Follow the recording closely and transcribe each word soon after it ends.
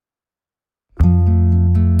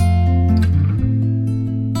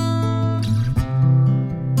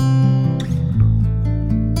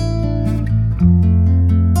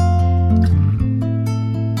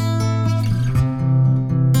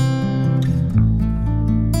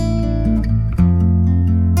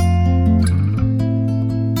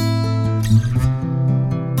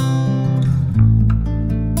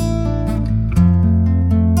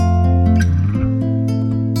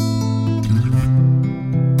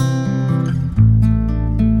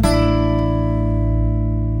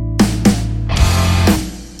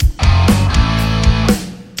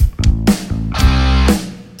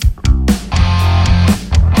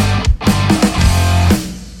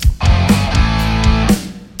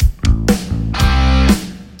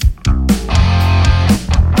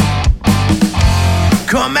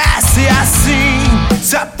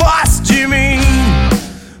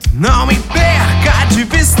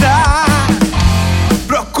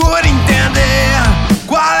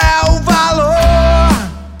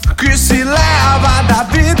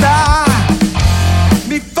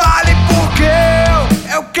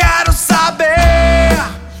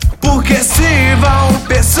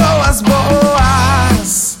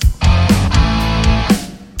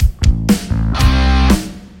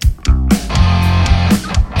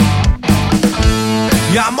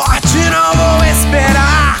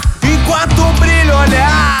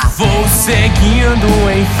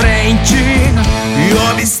em frente, e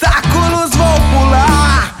obstáculos vou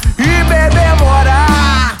pular e beber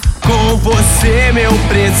morar com você, meu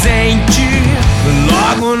presente.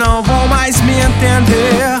 Logo não vão mais me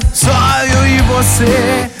entender, só eu e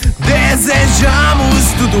você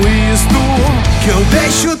desejamos tudo isto, que eu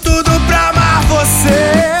deixo tudo pra amar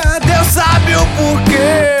você. Deus sabe o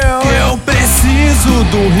porquê, eu preciso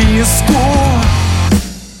do risco.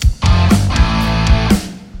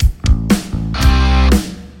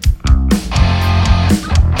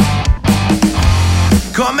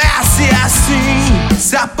 Comece assim,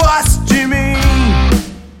 se aposte de mim,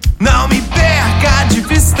 não me perca de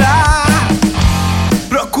vista.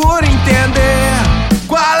 Procure entender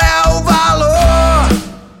qual é o valor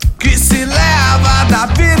que se leva da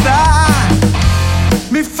vida.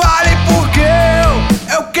 Me fale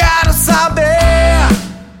porque eu quero saber,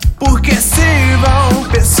 porque se vão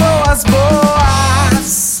pessoas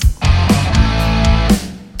boas.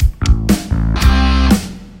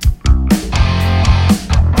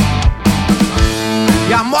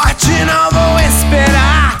 E a morte não vou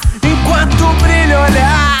esperar enquanto brilha o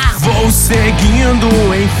olhar. Vou seguindo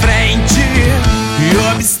em frente e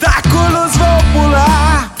obstáculos vou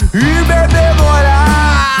pular e beber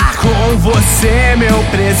morar com você, meu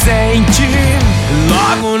presente.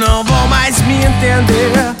 Logo não vão mais me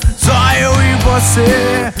entender, só eu e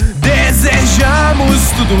você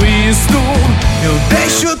desejamos tudo isto. Eu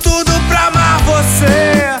deixo tudo pra amar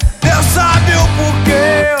você, Deus sabe o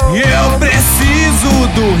porquê, e eu preciso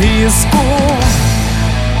do risco.